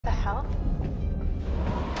hell?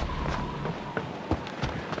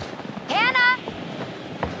 Hannah!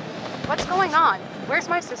 What's going on? Where's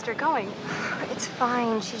my sister going? It's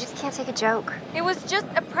fine. She just can't take a joke. It was just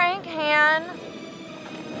a prank, Han.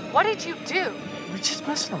 What did you do? We're just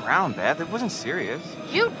messing around, Beth. It wasn't serious.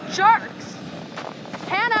 You jerks!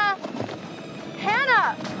 Hannah!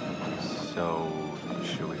 Hannah! So,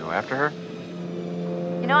 should we go after her?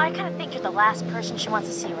 You know, I kind of think you're the last person she wants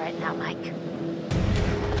to see right now, Mike.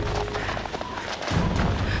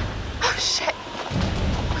 Oh, shit.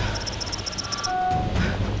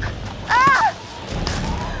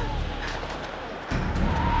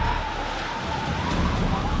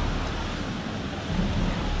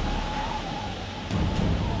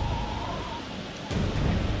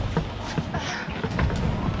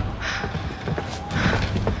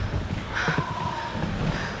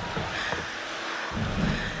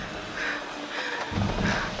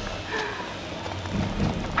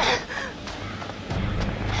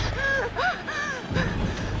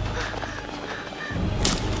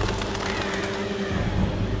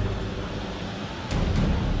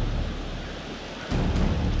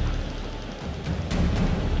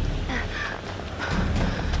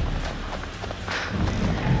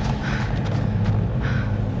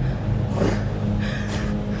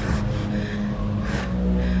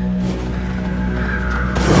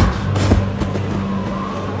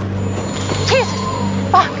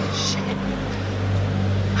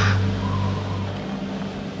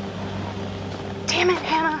 Damn it,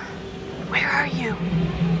 Hannah. Where are you?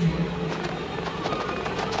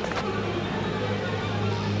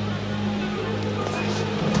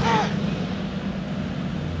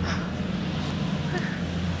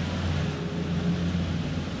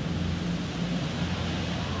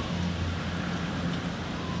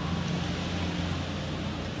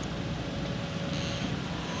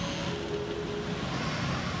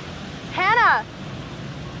 Hannah!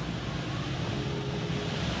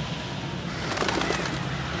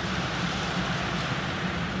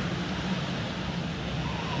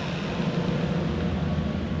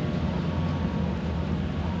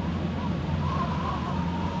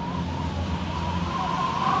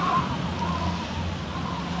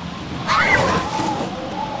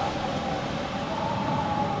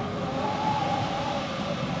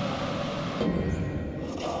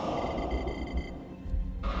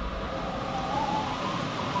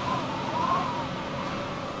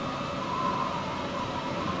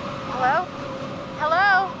 Hello?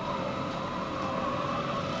 Hello?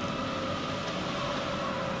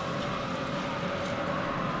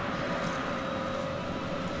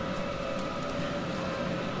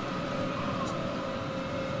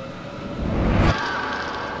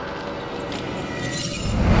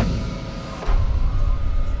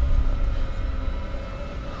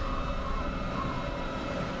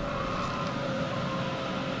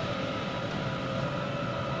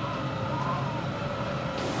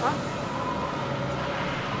 Huh?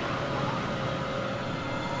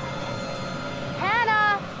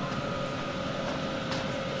 Hannah!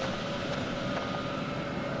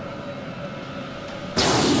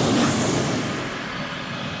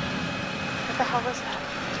 What the hell was that?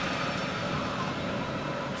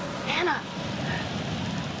 Hannah!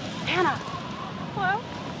 Hannah! Hello?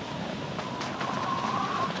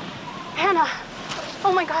 Hannah!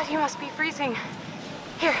 Oh my god, you must be freezing.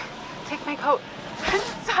 Here, take my coat. I'm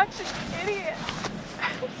such an idiot.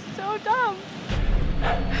 I'm so dumb.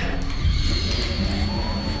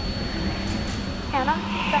 Hannah,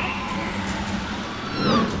 Beth?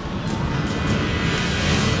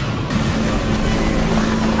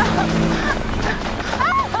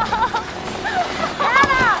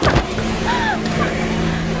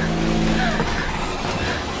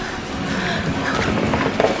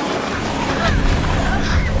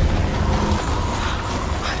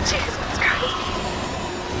 Jesus Christ.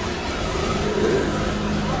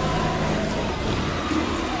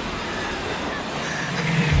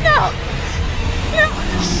 No! No!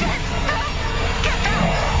 Shit! Get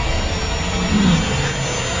out!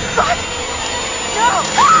 Fuck! No!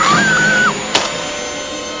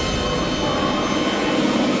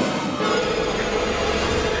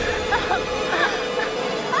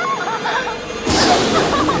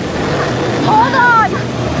 Hold on!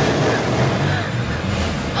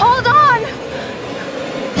 Hold on!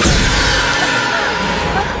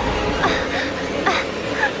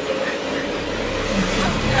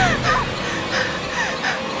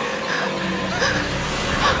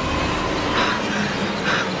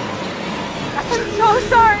 I'm so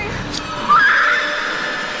sorry.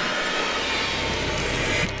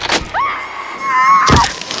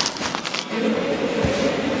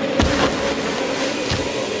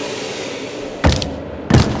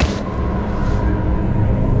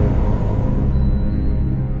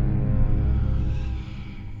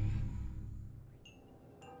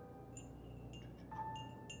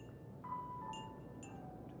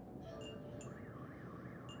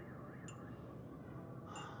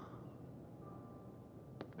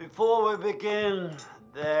 Before we begin,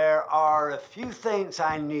 there are a few things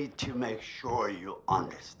I need to make sure you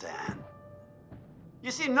understand. You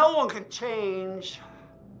see, no one can change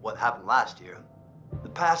what happened last year. The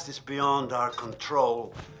past is beyond our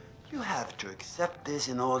control. You have to accept this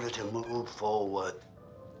in order to move forward.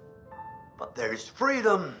 But there is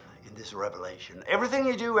freedom in this revelation. Everything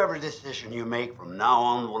you do, every decision you make from now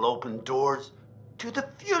on will open doors to the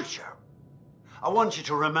future. I want you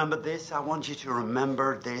to remember this. I want you to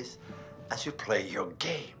remember this as you play your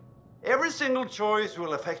game. Every single choice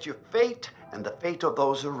will affect your fate and the fate of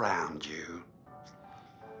those around you.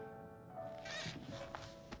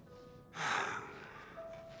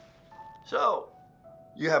 So,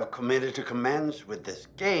 you have committed to commence with this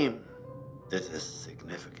game. This is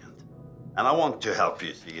significant, and I want to help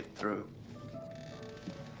you see it through.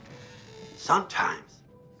 Sometimes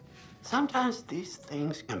these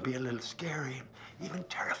things can be a little scary, even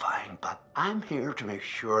terrifying, but I'm here to make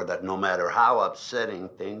sure that no matter how upsetting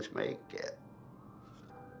things may get,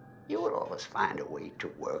 you will always find a way to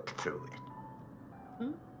work through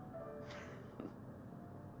it.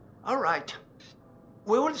 All right.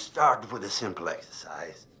 We will start with a simple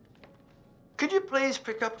exercise. Could you please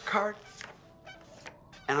pick up a card?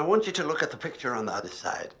 And I want you to look at the picture on the other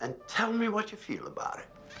side and tell me what you feel about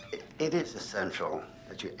it. It is essential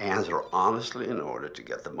that you answer honestly in order to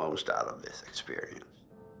get the most out of this experience.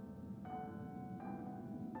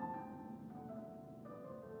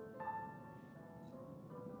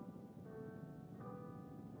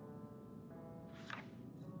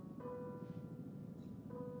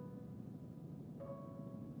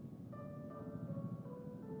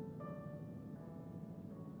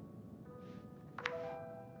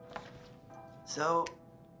 So,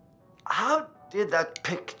 how did that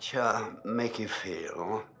picture make you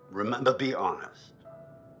feel? Remember, be honest.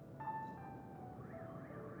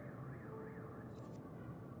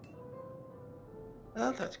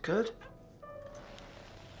 Well, that's good.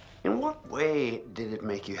 In what way did it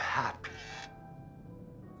make you happy?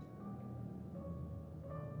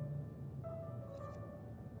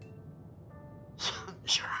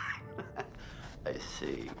 Sunshine. I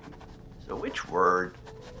see. So which word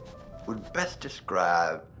would best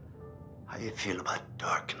describe how you feel about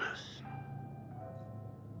darkness?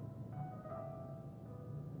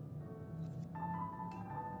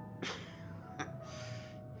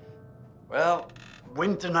 Well,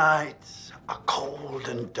 winter nights are cold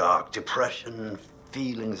and dark. Depression,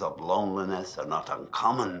 feelings of loneliness are not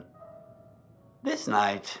uncommon. This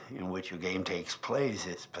night in which your game takes place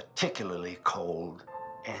is particularly cold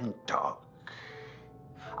and dark.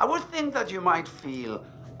 I would think that you might feel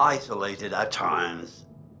isolated at times.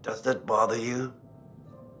 Does that bother you?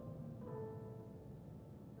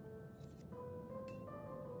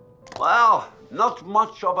 Well, not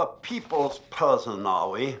much of a people's person, are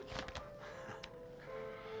we?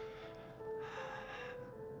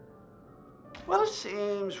 Well, it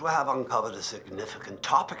seems we have uncovered a significant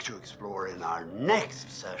topic to explore in our next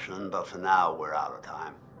session, but for now, we're out of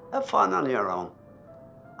time. Have fun on your own.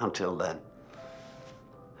 Until then.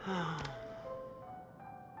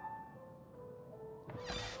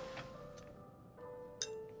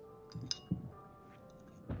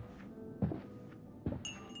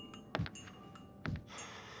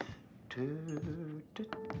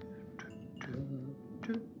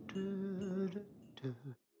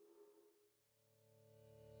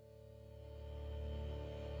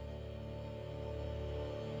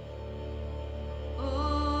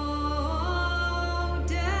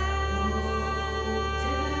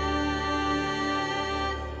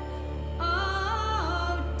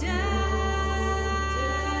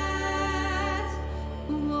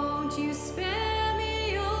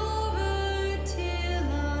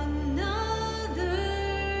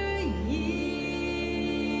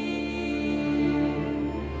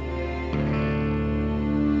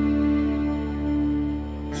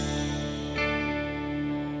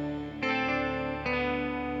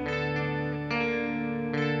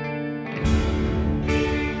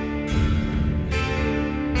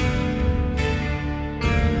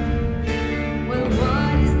 Well,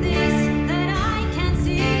 what is this that I can't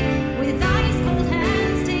see with eyes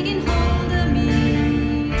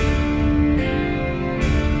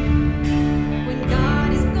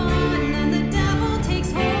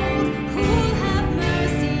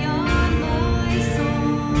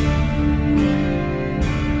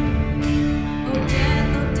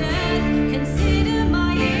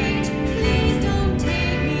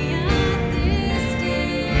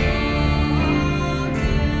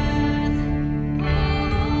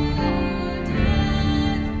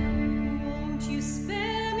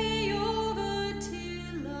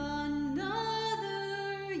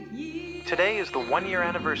Today is the one-year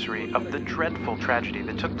anniversary of the dreadful tragedy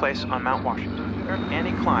that took place on Mount Washington.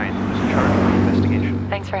 Annie Klein was in charge of the investigation.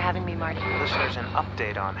 Thanks for having me, Marty. Listeners, an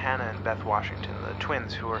update on Hannah and Beth Washington, the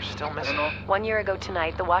twins who are still missing. 1 year ago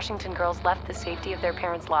tonight, the Washington girls left the safety of their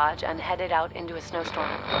parents' lodge and headed out into a snowstorm.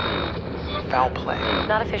 Foul play.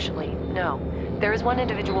 Not officially, no. There is one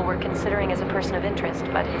individual we're considering as a person of interest,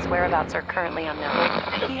 but his whereabouts are currently unknown.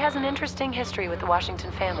 He has an interesting history with the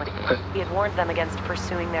Washington family. He had warned them against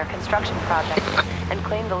pursuing their construction project and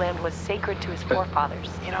claimed the land was sacred to his forefathers.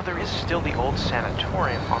 You know, there is still the old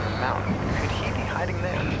sanatorium on the mountain. Could he be hiding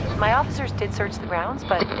there? My officers did search the grounds,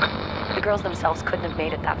 but the girls themselves couldn't have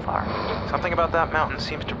made it that far. Something about that mountain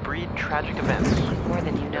seems to breed tragic events. More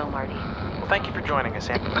than you know, Marty. Well, thank you for joining us,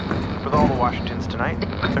 Annie. With all the Washingtons tonight,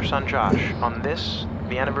 their son Josh, on this,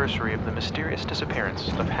 the anniversary of the mysterious disappearance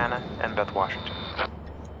of Hannah and Beth Washington.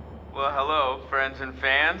 Well, hello, friends and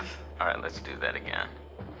fans. All right, let's do that again.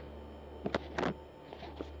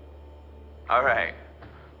 All right.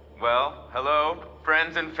 Well, hello,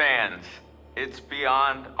 friends and fans. It's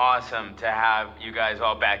beyond awesome to have you guys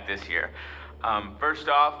all back this year. First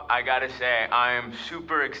off, I gotta say, I am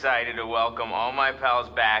super excited to welcome all my pals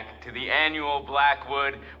back to the annual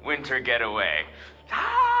Blackwood Winter Getaway.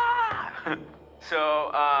 Ah!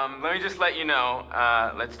 So, let me just let you know,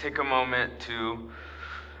 let's take a moment to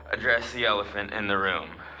address the elephant in the room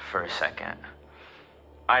for a second.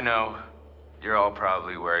 I know you're all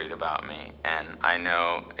probably worried about me, and I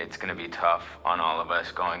know it's gonna be tough on all of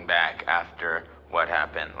us going back after what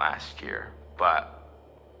happened last year, but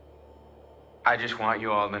I just want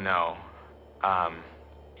you all to know,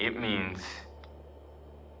 it means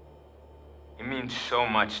so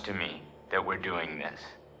much to me that we're doing this,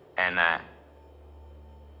 and that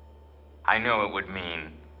I know it would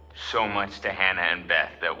mean so much to Hannah and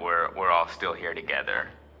Beth that we're all still here together,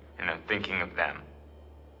 and I'm thinking of them.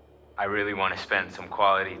 I really want to spend some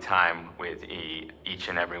quality time with each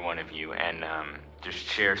and every one of you, and just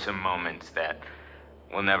share some moments that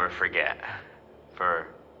we'll never forget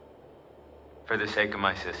for the sake of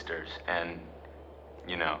my sisters, and,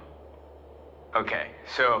 you know. Okay,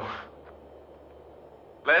 so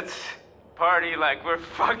let's party like we're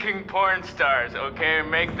fucking porn stars, okay?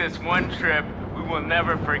 Make this one trip we will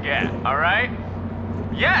never forget, all right?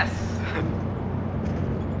 Yes!